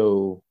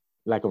studio,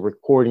 like a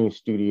recording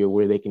studio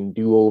where they can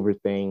do over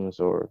things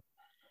or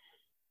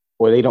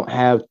they don't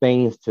have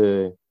things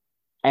to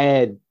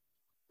add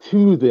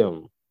to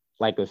them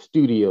like a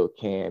studio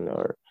can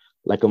or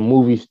like a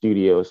movie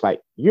studio. It's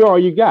like, you're all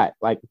you got,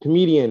 like a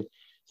comedian.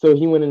 So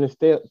he went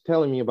into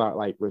telling me about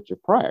like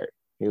Richard Pryor.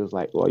 He was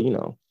like,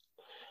 well,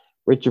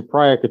 Richard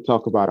Pryor could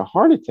talk about a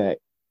heart attack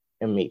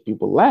and make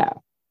people laugh.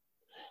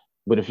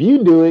 But if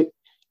you do it,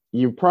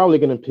 you're probably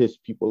going to piss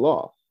people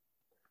off.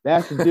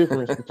 That's the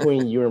difference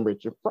between you and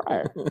Richard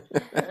Pryor.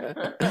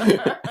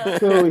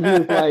 So he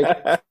was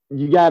like,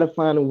 you got to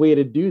find a way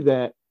to do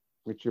that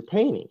with your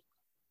painting.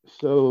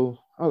 So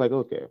I was like,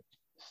 okay.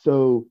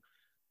 So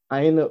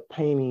I ended up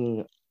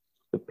painting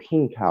the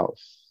pink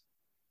house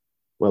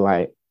with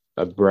like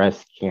a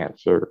breast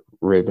cancer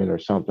ribbon or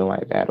something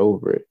like that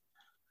over it.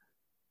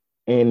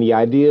 And the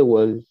idea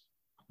was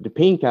the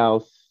pink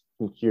house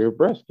can cure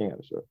breast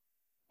cancer.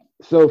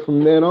 So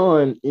from then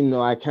on,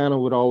 I kind of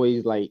would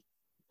always like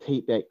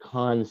take that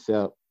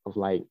concept of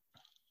like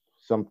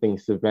something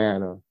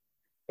Savannah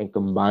and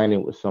combine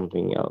it with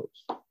something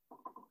else.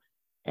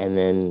 And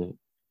then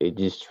it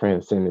just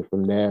transcended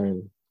from there.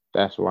 And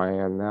that's where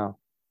I am now.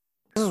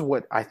 This is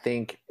what I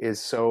think is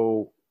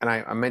so, and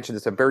I mentioned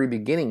this at the very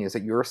beginning, is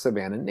that you're a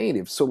Savannah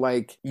native. So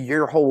like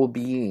your whole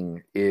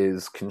being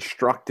is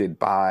constructed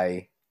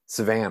by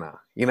Savannah.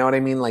 You know what I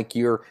mean? Like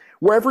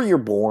wherever you're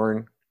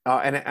born,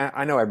 and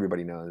I know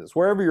everybody knows this,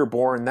 wherever you're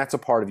born, that's a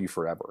part of you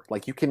forever.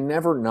 Like you can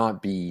never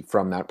not be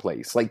from that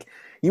place. Like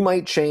you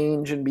might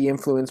change and be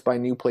influenced by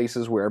new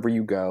places wherever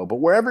you go, but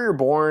wherever you're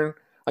born,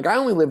 like I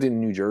only lived in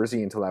New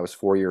Jersey until I was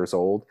 4 years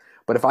old.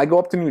 But if I go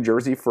up to New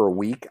Jersey for a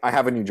week, I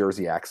have a New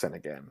Jersey accent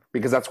again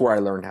because that's where I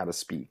learned how to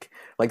speak.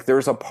 Like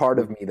there's a part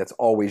of me that's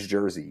always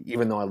Jersey,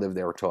 even though I lived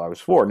there until I was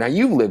 4. Now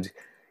you've lived,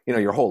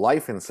 your whole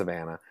life in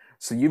Savannah,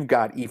 so you've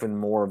got even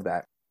more of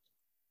that.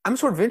 I'm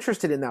sort of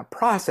interested in that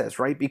process,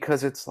 right?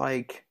 Because it's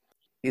like,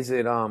 is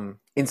it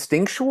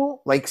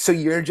instinctual? Like, so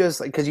you're just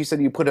like, because you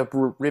said you put a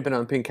ribbon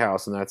on Pink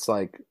House, and that's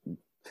like,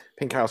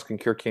 Pink House can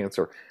cure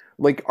cancer.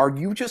 Like, are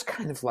you just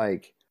kind of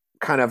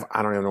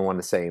I don't even want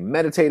to say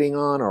meditating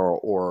on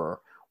or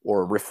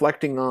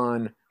reflecting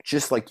on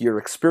just like your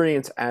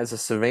experience as a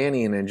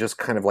Savannian and just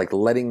kind of like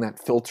letting that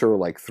filter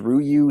like through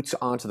you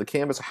onto the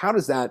canvas? How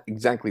does that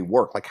exactly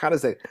work? Like how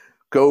does it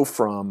go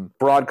from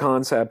broad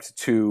concept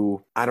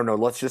to, I don't know,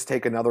 let's just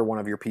take another one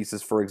of your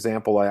pieces. For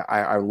example,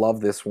 I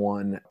love this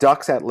one,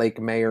 Ducks at Lake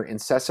Mayer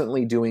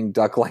incessantly doing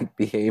duck-like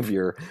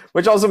behavior,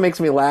 which also makes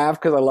me laugh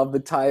because I love the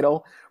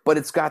title. But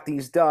it's got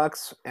these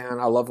ducks, and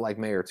I love Lake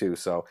Mayer too.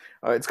 So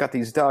it's got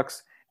these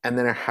ducks, and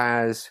then it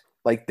has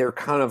like they're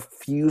kind of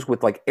fused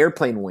with like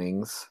airplane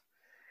wings,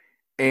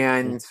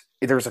 and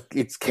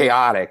it's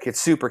chaotic.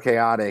 It's super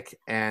chaotic,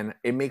 and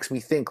it makes me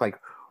think like,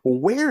 well,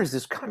 where is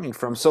this coming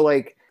from? So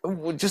like,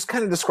 just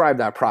kind of describe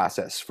that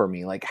process for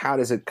me. Like, how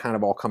does it kind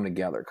of all come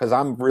together? Because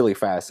I'm really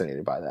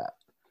fascinated by that.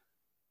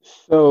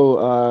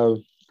 So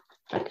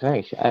I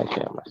actually have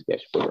my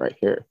sketchbook right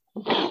here.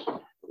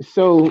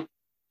 So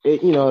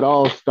it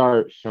all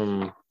starts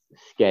from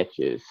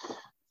sketches,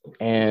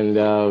 and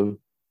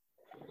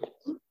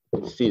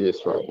let's see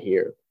this right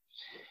here.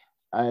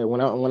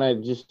 When I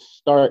just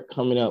start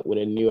coming up with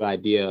a new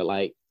idea,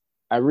 like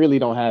I really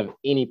don't have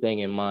anything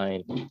in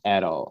mind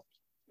at all.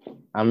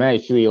 I'm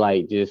actually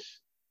like just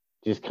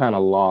kind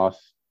of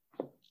lost,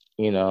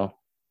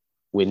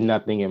 with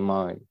nothing in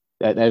mind.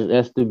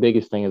 That's the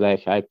biggest thing is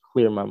actually I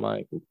clear my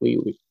mind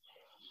completely.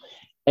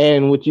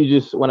 And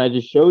when I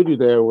just showed you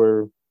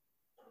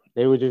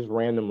they were just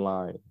random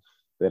lines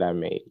that I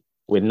made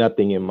with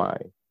nothing in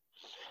mind.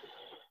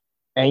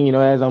 And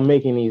as I'm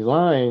making these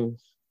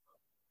lines,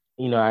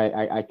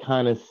 I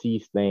kind of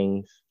see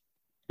things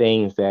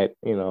that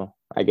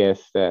I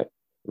guess that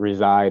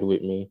reside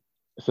with me.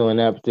 So in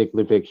that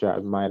particular picture, I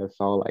might have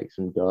saw like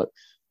some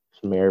ducks,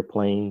 some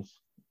airplanes.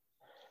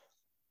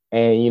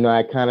 And,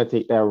 I kind of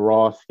take that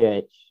raw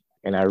sketch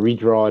and I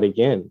redraw it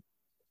again.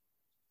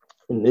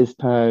 And this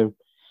time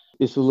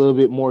it's a little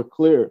bit more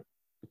clear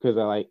because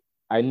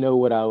I know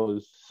what I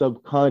was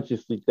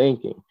subconsciously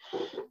thinking.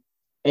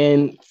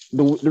 And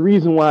the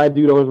reason why I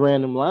do those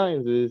random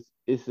lines is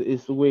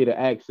it's a way to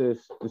access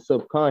the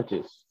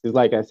subconscious. Because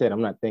like I said,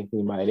 I'm not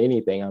thinking about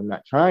anything. I'm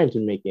not trying to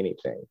make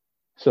anything.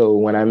 So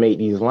when I make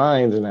these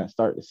lines and I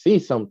start to see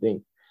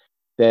something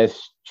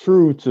that's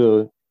true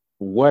to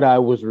what I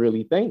was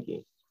really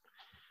thinking.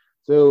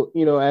 So,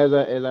 as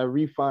I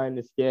refine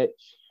the sketch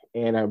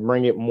and I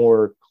bring it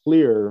more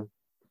clear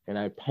and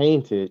I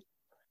paint it,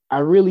 I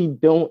really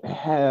don't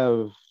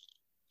have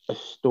a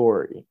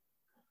story.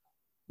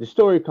 The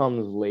story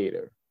comes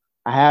later.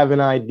 I have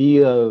an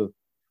idea of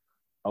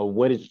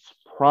what it's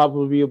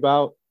probably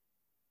about.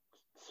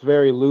 It's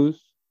very loose,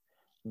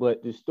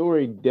 but the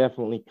story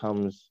definitely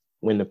comes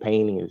when the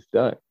painting is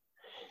done.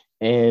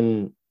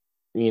 And,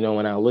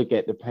 when I look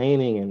at the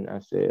painting and I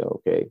say,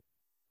 okay,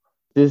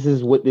 this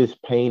is what this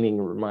painting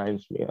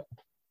reminds me of.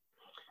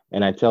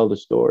 And I tell the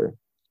story.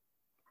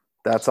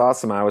 That's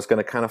awesome. I was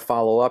going to kind of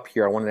follow up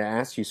here. I wanted to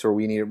ask you, so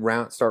we need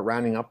to start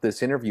rounding up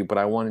this interview, but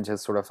I wanted to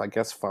sort of, I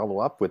guess, follow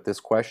up with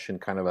this question,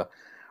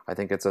 I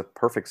think it's a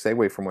perfect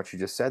segue from what you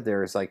just said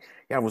there. Is like,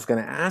 yeah, I was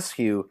going to ask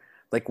you,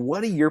 like,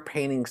 what do your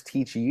paintings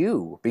teach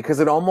you?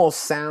 Because it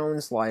almost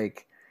sounds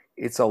like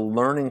it's a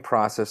learning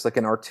process, like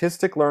an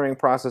artistic learning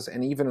process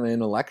and even an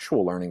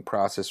intellectual learning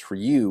process for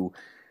you,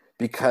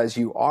 because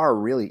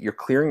you're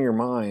clearing your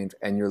mind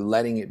and you're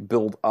letting it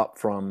build up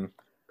from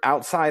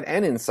outside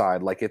and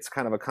inside. Like it's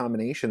kind of a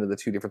combination of the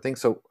two different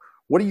things. So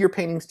what do your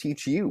paintings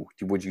teach you,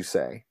 would you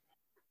say?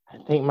 I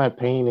think my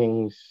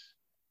paintings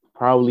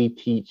probably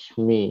teach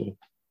me.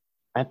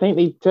 I think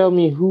they tell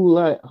me who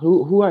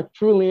I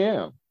truly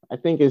am. I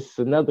think it's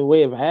another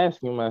way of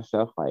asking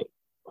myself, like,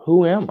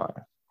 who am I?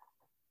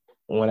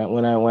 When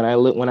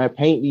I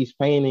paint these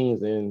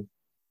paintings and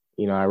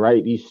I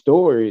write these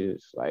stories,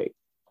 it's like,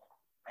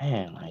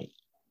 man, like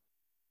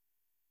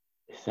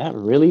is that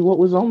really what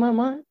was on my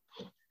mind?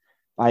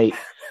 Like,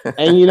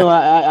 and you know,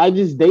 I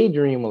just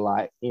daydream a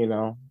lot, you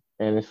know,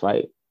 and it's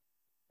like,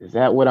 is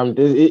that what I'm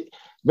doing?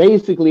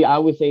 Basically, I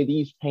would say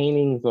these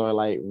paintings are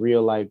like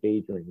real life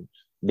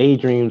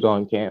daydreams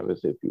on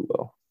canvas, if you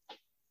will.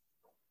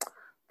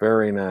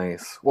 Very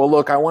nice. Well,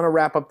 look, I want to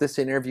wrap up this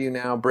interview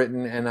now,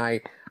 Britton, and I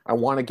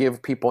want to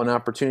give people an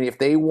opportunity. If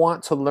they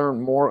want to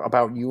learn more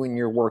about you and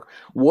your work,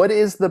 what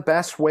is the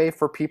best way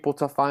for people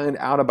to find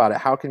out about it?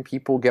 How can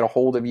people get a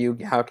hold of you?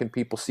 How can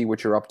people see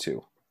what you're up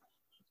to?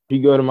 If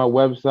you go to my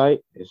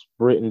website, it's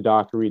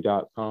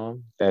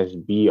brittondockery.com. That's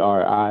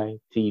BRITTON,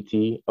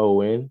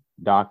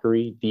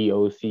 Dockery,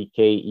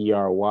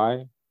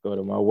 DOCKERY. Go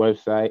to my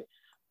website.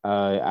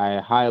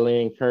 I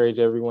highly encourage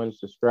everyone to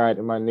subscribe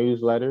to my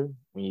newsletter.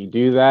 When you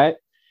do that,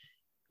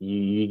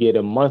 you get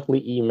a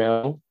monthly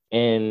email,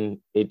 and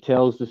it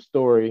tells the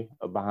story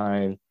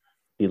behind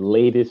the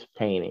latest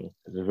painting.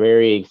 It's a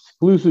very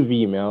exclusive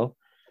email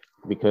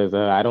because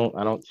I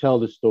don't tell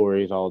the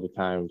stories all the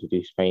time to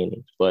these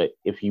paintings. But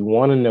if you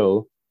want to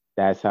know,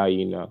 that's how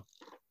you know.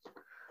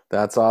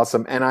 That's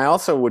awesome. And I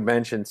also would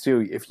mention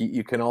too, if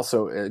you can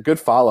also a good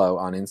follow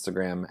on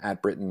Instagram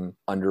at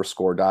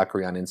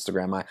Britton_Dockery on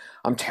Instagram.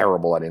 I'm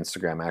terrible at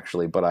Instagram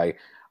actually, but I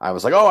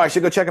was like, oh, I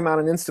should go check him out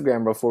on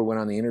Instagram before we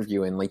went on the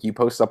interview. And like you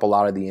post up a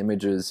lot of the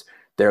images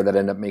there that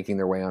end up making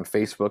their way on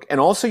Facebook. And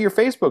also your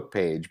Facebook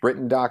page,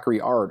 Britton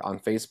Dockery Art on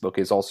Facebook,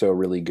 is also a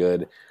really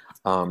good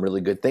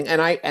thing.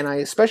 And I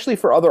especially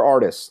for other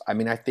artists. I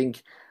mean, I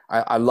think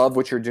I love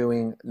what you're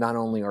doing, not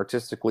only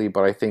artistically,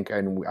 but I think,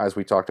 and as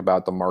we talked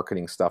about, the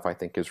marketing stuff, I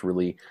think is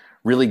really,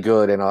 really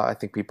good. And I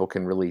think people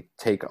can really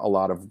take a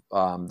lot of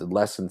the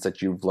lessons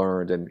that you've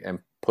learned and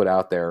put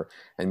out there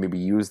and maybe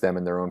use them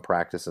in their own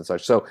practice and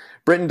such. So,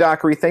 Britton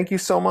Dockery, thank you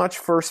so much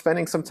for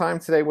spending some time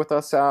today with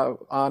us on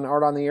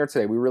Art on the Air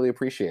today. We really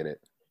appreciate it.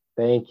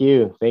 Thank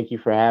you. Thank you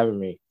for having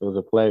me. It was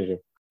a pleasure.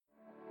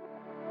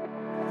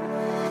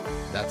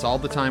 That's all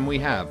the time we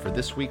have for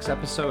this week's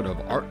episode of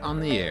Art on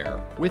the Air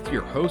with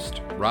your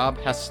host, Rob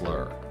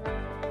Hessler.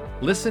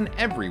 Listen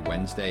every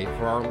Wednesday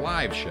for our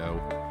live show,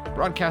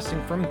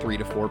 broadcasting from 3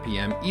 to 4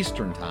 p.m.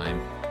 Eastern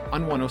Time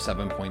on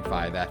 107.5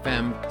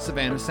 FM,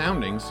 Savannah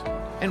Soundings,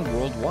 and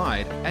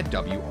worldwide at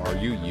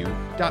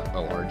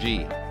WRUU.org.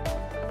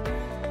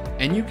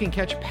 And you can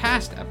catch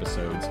past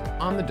episodes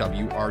on the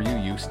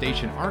WRUU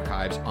station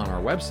archives on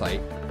our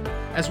website,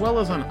 as well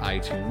as on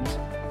iTunes,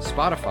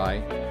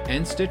 Spotify,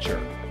 and Stitcher.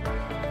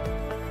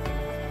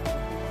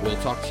 We'll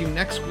talk to you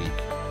next week,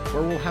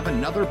 where we'll have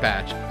another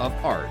batch of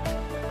Art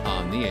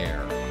on the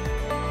Air.